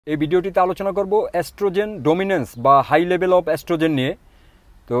এই ভিডিওটিতে আলোচনা করব এস্ট্রোজেন ডমিনেন্স বা হাই লেভেল অফ এস্ট্রোজেন নিয়ে।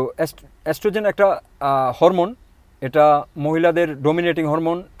 তো এস্ট্রোজেন একটা হরমোন, এটা মহিলাদের ডমিনেটিং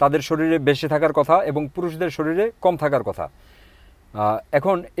হরমোন, তাদের শরীরে বেশি থাকার কথা এবং পুরুষদের শরীরে কম থাকার কথা।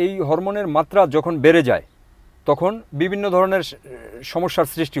 এখন এই হরমোনের মাত্রা যখন বেড়ে যায় তখন বিভিন্ন ধরনের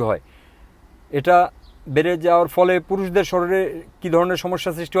সমস্যার সৃষ্টি হয়। এটা বেড়ে যাওয়ার ফলে পুরুষদের শরীরে কী ধরনের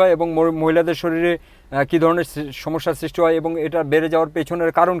সমস্যার সৃষ্টি হয় এবং মহিলাদের শরীরে কী ধরনের সমস্যার সৃষ্টি হয় এবং এটা বেড়ে যাওয়ার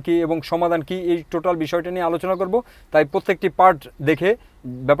পেছনের কারণ কী এবং সমাধান কী, এই টোটাল বিষয়টা নিয়ে আলোচনা করব। তাই প্রত্যেকটি পার্ট দেখে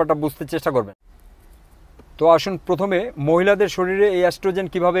ব্যাপারটা বুঝতে চেষ্টা করবেন। তো আসুন প্রথমে মহিলাদের শরীরে এই এস্ট্রোজেন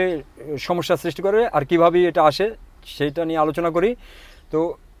কীভাবে সমস্যার সৃষ্টি করে আর কীভাবে এটা আসে সেইটা নিয়ে আলোচনা করি। তো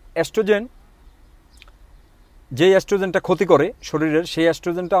এস্ট্রোজেন, যেই এস্ট্রোজেনটা ক্ষতি করে শরীরের, সেই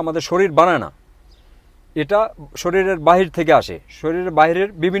এস্ট্রোজেনটা আমাদের শরীর বানায় না, এটা শরীরের বাহির থেকে আসে। শরীরের বাহিরের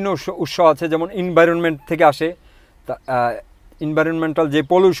বিভিন্ন উৎস আছে, যেমন এনভায়রনমেন্ট থেকে আসে, এনভায়রনমেন্টাল যে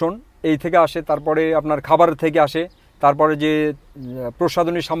পলিউশন এই থেকে আসে, তারপরে আপনার খাবার থেকে আসে, তারপরে যে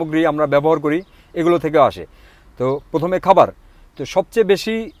প্রসাধনী সামগ্রী আমরা ব্যবহার করি এগুলো থেকে আসে। তো প্রথমে খাবার, তো সবচেয়ে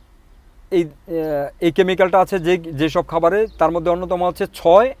বেশি এই কেমিক্যালটা আছে যেসব খাবারে, তার মধ্যে অন্যতম হচ্ছে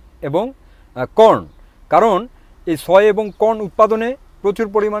ছয় এবং কর্ন। কারণ এই ছয় এবং কর্ন উৎপাদনে প্রচুর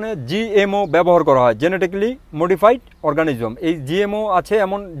পরিমাণে জিএমও ব্যবহার করা হয়, জেনেটিক্যালি মডিফাইড অর্গানিজম। এই জিএমও আছে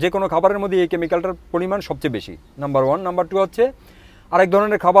এমন যে কোনো খাবারের মধ্যে এই কেমিক্যালটার পরিমাণ সবচেয়ে বেশি, নাম্বার ওয়ান। নাম্বার টু হচ্ছে আরেক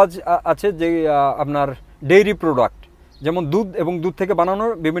ধরনের খাবার আছে যে আপনার ডেইরি প্রোডাক্ট, যেমন দুধ এবং দুধ থেকে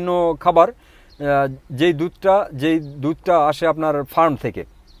বানানোর বিভিন্ন খাবার, যেই দুধটা আসে আপনার ফার্ম থেকে।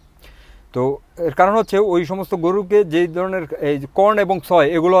 তো এর কারণ হচ্ছে ওই সমস্ত গরুকে যেই ধরনের এই কর্ন এবং সয়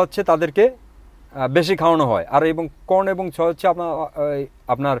এগুলো হচ্ছে তাদেরকে বেশি খাওয়ানো হয়, আর এবং কর্ন এবং সয় হচ্ছে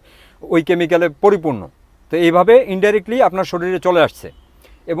আপনার ওই কেমিক্যালে পরিপূর্ণ। তো এইভাবে ইনডাইরেক্টলি আপনার শরীরে চলে আসছে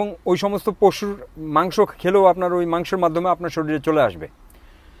এবং ওই সমস্ত পশুর মাংস খেলেও আপনার ওই মাংসের মাধ্যমে আপনার শরীরে চলে আসবে।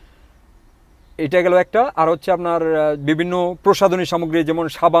 এটা গেল একটা। আর হচ্ছে আপনার বিভিন্ন প্রসাধনী সামগ্রী, যেমন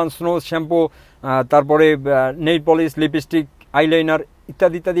সাবান, স্নো, শ্যাম্পু, তারপরে নেইল পলিশ, লিপস্টিক, আইলাইনার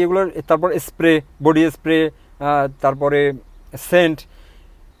ইত্যাদি ইত্যাদি এগুলোর, তারপর স্প্রে, বডি স্প্রে, তারপরে সেন্ট,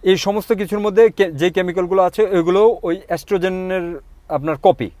 এই সমস্ত কিছুর মধ্যে যে কেমিক্যালগুলো আছে ওইগুলো ওই এস্ট্রোজেনের আপনার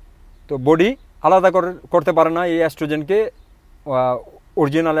কপি। তো বডি আলাদা করতে পারে না এই এস্ট্রোজেনকে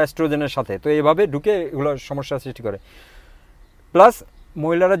অরিজিনাল এস্ট্রোজেনের সাথে। তো এইভাবে ঢুকে এগুলো সমস্যার সৃষ্টি করে। প্লাস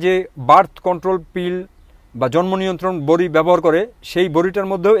মহিলারা যে বার্থ কন্ট্রোল পিল বা জন্ম নিয়ন্ত্রণ বড়ি ব্যবহার করে, সেই বড়িটার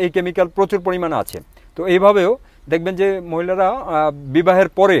মধ্যেও এই কেমিক্যাল প্রচুর পরিমাণে আছে। তো এইভাবেও দেখবেন যে মহিলারা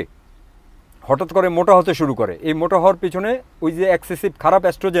বিবাহের পরে হঠাৎ করে মোটা হতে শুরু করে। এই মোটা হওয়ার পিছনে ওই যে এক্সেসিভ খারাপ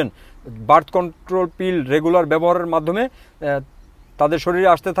এস্ট্রোজেন বার্থ কন্ট্রোল পিল রেগুলার ব্যবহারের মাধ্যমে তাদের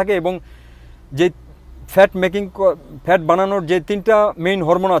শরীরে আসতে থাকে। এবং যে ফ্যাট বানানোর যে তিনটা মেইন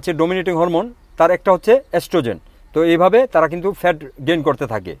হরমোন আছে, ডমিনেটিং হরমোন, তার একটা হচ্ছে এস্ট্রোজেন। তো এইভাবে তারা কিন্তু ফ্যাট গেইন করতে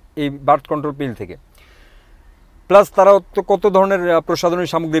থাকে এই বার্থ কন্ট্রোল পিল থেকে। প্লাস তারা তো কত ধরনের প্রসাধনী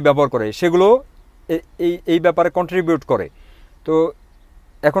সামগ্রী ব্যবহার করে, সেগুলো এই ব্যাপারে কন্ট্রিবিউট করে। তো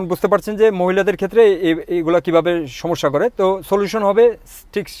এখন বুঝতে পারছেন যে মহিলাদের ক্ষেত্রে এইগুলো কীভাবে সমস্যা করে। তো সলিউশন হবে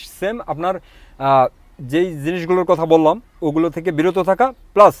ঠিক সেম, আপনার যেই জিনিসগুলোর কথা বললাম ওগুলো থেকে বিরত থাকা,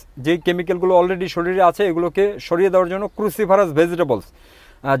 প্লাস যেই কেমিক্যালগুলো অলরেডি শরীরে আছে এগুলোকে সরিয়ে দেওয়ার জন্য ক্রুসিফারাস ভেজিটেবলস,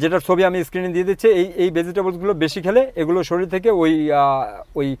 যেটার ছবি আমি স্ক্রিনে দিয়ে দিচ্ছি, এই ভেজিটেবলসগুলো বেশি খেলে এগুলো শরীর থেকে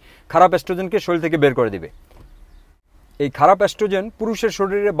ওই খারাপ এস্ট্রোজেনকে শরীর থেকে বের করে দেবে। এই খারাপ এস্ট্রোজেন পুরুষের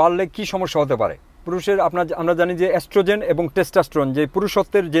শরীরে বাড়লে কি সমস্যা হতে পারে? পুরুষের আমরা জানি যে এস্ট্রোজেন এবং টেস্টোস্টেরন, যে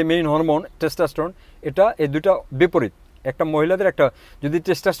পুরুষত্বের যে মেইন হরমোন টেস্টোস্টেরন, এই দুটা বিপরীত। একটা মহিলাদের যদি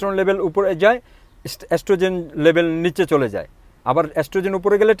টেস্টোস্টেরন লেভেল উপরে যায়, এস্ট্রোজেন লেভেল নিচে চলে যায়, আবার এস্ট্রোজেন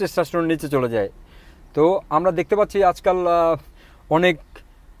উপরে গেলে টেস্টোস্টেরন নিচে চলে যায়। তো আমরা দেখতে পাচ্ছি আজকাল অনেক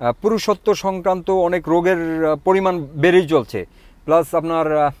পুরুষত্ব সংক্রান্ত অনেক রোগের পরিমাণ বেড়েই চলছে। প্লাস আপনার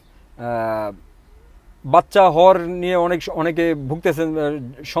বাচ্চা হওয়ার নিয়ে অনেকে ভুগতেছেন,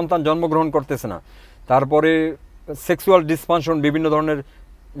 সন্তান জন্মগ্রহণ করতেছে না। তারপরে সেক্সুয়াল ডিসফাংশন বিভিন্ন ধরনের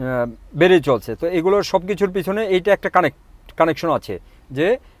বেড়েই চলছে। তো এগুলোর সব কিছুর পিছনে এইটা একটা কানেকশন আছে যে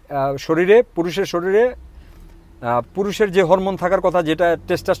পুরুষের শরীরে পুরুষের যে হরমোন থাকার কথা, যেটা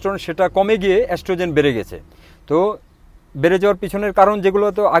টেস্টোস্টেরন, সেটা কমে গিয়ে এস্ট্রোজেন বেড়ে গেছে। তো বেড়ে যাওয়ার পিছনের কারণ যেগুলো,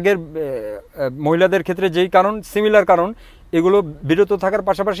 তো আগের মহিলাদের ক্ষেত্রে যেই কারণ, সিমিলার কারণ, এগুলো বিরত থাকার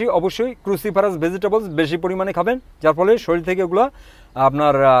পাশাপাশি অবশ্যই ক্রুসিফারাস ভেজিটেবলস বেশি পরিমাণে খাবেন, যার ফলে শরীর থেকে এগুলো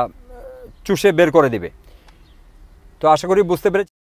আপনার চুষে বের করে দেবে। তো আশা করি বুঝতে পেরেছি।